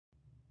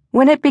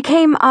When it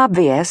became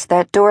obvious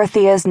that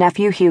Dorothea's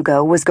nephew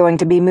Hugo was going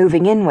to be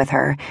moving in with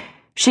her,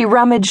 she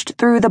rummaged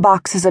through the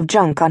boxes of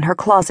junk on her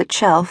closet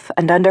shelf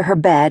and under her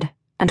bed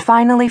and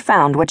finally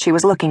found what she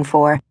was looking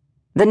for,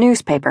 the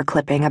newspaper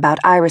clipping about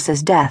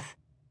Iris's death.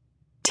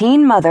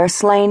 Teen mother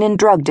slain in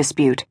drug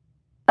dispute.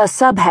 A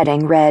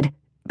subheading read,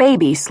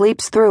 "Baby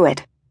sleeps through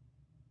it."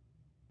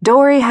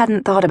 Dory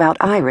hadn't thought about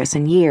Iris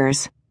in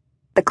years.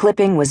 The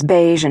clipping was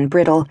beige and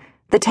brittle.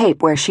 The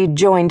tape where she'd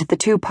joined the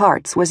two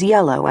parts was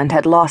yellow and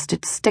had lost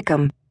its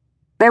stickum.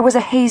 There was a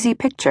hazy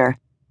picture,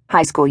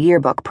 high school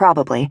yearbook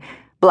probably,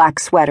 black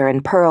sweater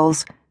and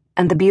pearls,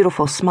 and the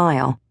beautiful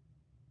smile.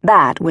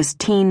 That was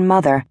teen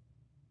mother,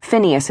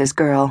 Phineas's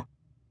girl,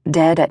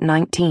 dead at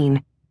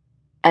 19.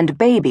 And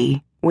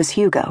baby was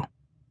Hugo.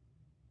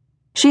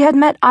 She had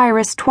met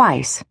Iris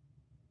twice.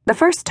 The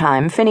first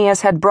time,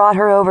 Phineas had brought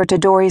her over to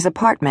Dory's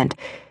apartment.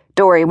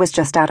 Dory was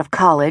just out of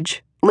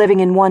college,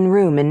 living in one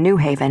room in New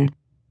Haven.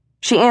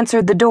 She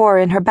answered the door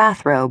in her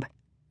bathrobe.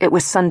 It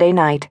was Sunday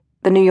night.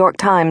 The New York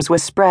Times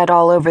was spread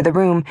all over the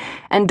room,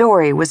 and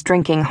Dory was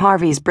drinking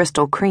Harvey's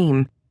Bristol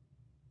Cream.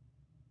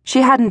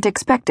 She hadn't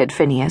expected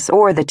Phineas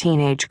or the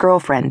teenage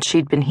girlfriend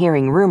she'd been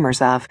hearing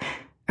rumors of.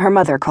 Her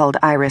mother called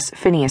Iris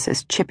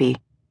Phineas's Chippy.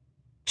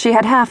 She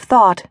had half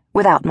thought,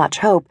 without much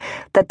hope,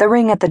 that the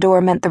ring at the door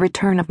meant the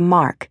return of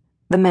Mark,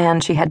 the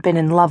man she had been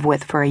in love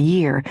with for a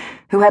year,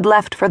 who had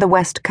left for the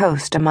West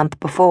Coast a month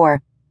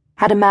before,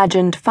 had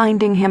imagined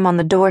finding him on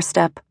the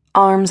doorstep,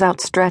 arms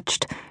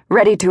outstretched,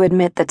 ready to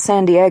admit that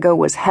San Diego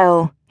was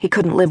hell, he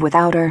couldn't live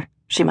without her,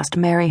 she must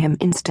marry him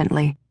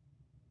instantly.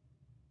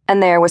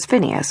 And there was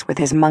Phineas with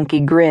his monkey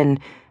grin,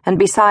 and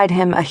beside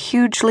him a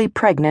hugely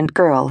pregnant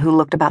girl who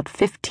looked about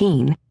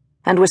 15,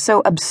 and was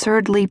so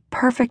absurdly,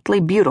 perfectly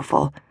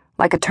beautiful,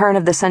 like a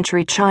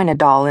turn-of-the-century China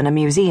doll in a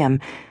museum,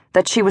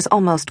 that she was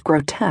almost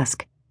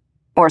grotesque.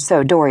 Or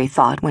so Dory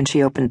thought when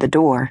she opened the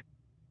door.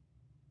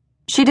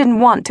 She didn't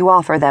want to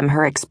offer them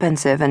her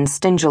expensive and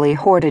stingily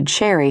hoarded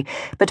sherry,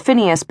 but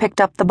Phineas picked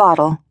up the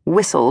bottle,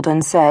 whistled,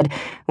 and said,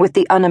 with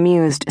the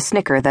unamused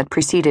snicker that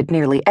preceded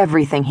nearly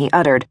everything he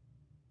uttered,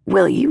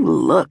 "Will you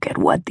look at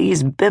what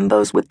these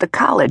bimbos with the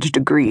college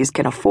degrees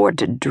can afford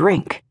to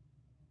drink?"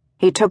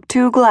 He took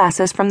 2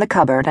 glasses from the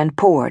cupboard and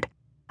poured.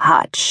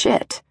 "Hot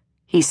shit,"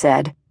 he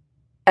said,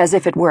 as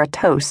if it were a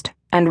toast,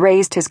 and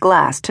raised his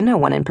glass to no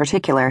one in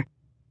particular.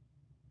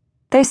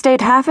 They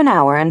stayed half an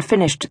hour and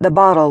finished the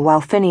bottle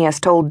while Phineas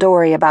told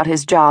Dory about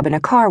his job in a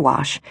car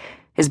wash.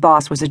 His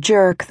boss was a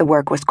jerk, the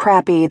work was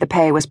crappy, the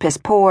pay was piss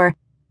poor,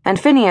 and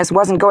Phineas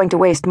wasn't going to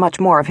waste much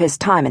more of his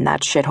time in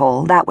that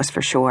shithole, that was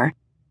for sure.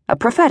 A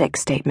prophetic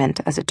statement,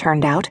 as it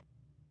turned out.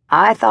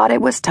 "I thought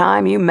it was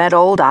time you met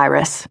old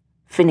Iris,"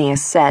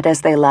 Phineas said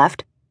as they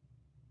left.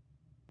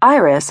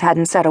 Iris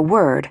hadn't said a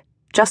word,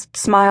 just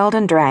smiled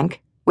and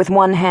drank, with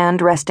one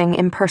hand resting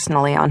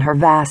impersonally on her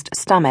vast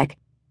stomach.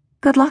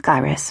 "Good luck,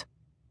 Iris,"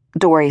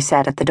 Dory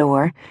said at the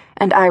door,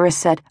 and Iris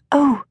said,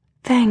 "Oh,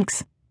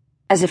 thanks,"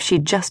 as if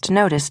she'd just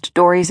noticed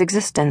Dory's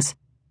existence.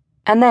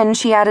 And then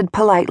she added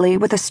politely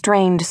with a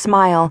strained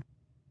smile,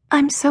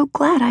 "I'm so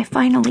glad I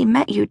finally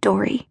met you,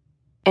 Dory,"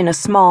 in a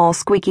small,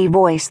 squeaky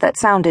voice that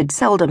sounded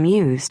seldom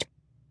used.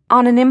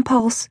 On an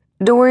impulse,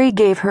 Dory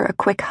gave her a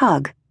quick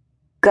hug.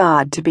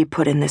 God, to be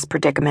put in this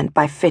predicament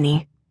by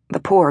Finny,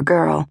 the poor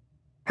girl.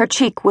 Her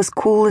cheek was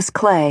cool as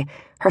clay,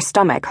 her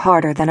stomach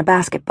harder than a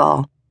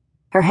basketball.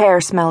 Her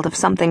hair smelled of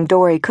something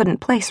Dory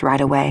couldn't place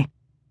right away.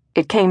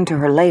 It came to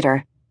her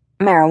later,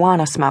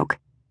 marijuana smoke.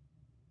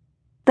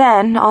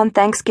 Then, on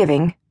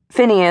Thanksgiving,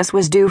 Phineas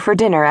was due for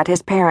dinner at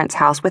his parents'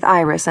 house with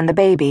Iris and the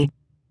baby.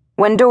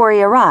 When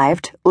Dory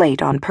arrived,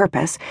 late on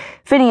purpose,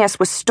 Phineas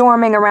was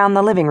storming around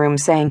the living room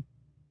saying,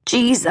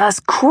 "Jesus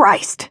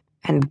Christ!"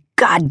 and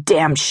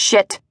 "goddamn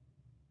shit."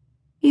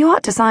 "You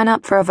ought to sign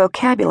up for a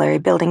vocabulary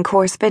building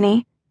course,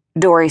 Finny,"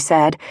 Dory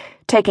said,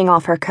 taking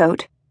off her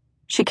coat.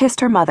 She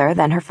kissed her mother,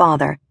 then her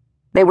father.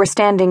 They were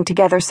standing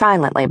together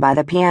silently by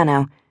the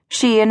piano,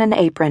 she in an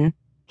apron,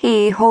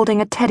 he holding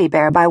a teddy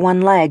bear by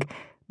one leg,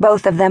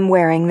 both of them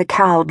wearing the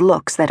cowed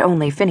looks that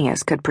only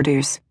Phineas could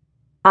produce.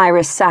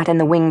 Iris sat in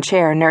the wing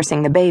chair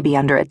nursing the baby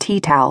under a tea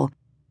towel.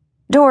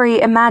 Dory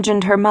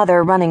imagined her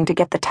mother running to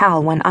get the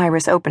towel when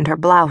Iris opened her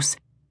blouse.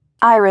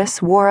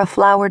 Iris wore a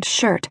flowered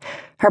shirt,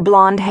 her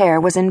blonde hair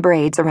was in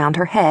braids around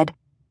her head,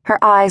 her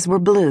eyes were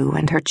blue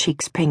and her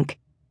cheeks pink.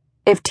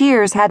 If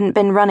tears hadn't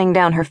been running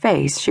down her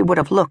face, she would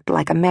have looked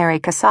like a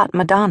Mary Cassatt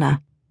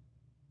Madonna.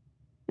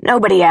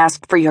 "Nobody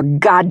asked for your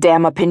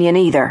goddamn opinion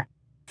either,"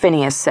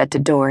 Phineas said to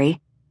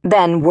Dory,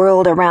 then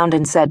whirled around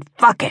and said,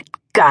 "Fuck it,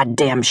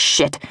 goddamn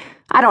shit.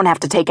 I don't have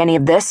to take any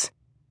of this,"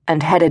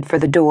 and headed for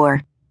the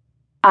door.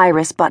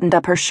 Iris buttoned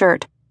up her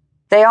shirt.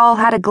 They all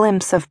had a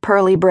glimpse of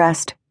pearly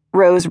breast,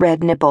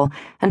 rose-red nipple,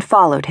 and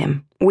followed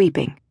him,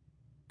 weeping.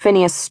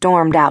 Phineas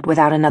stormed out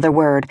without another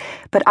word,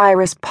 but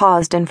Iris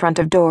paused in front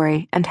of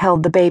Dory and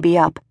held the baby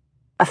up,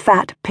 a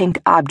fat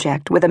pink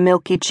object with a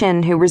milky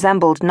chin who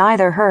resembled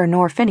neither her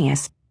nor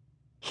Phineas.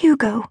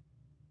 "Hugo,"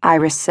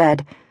 Iris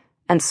said,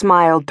 and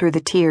smiled through the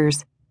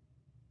tears.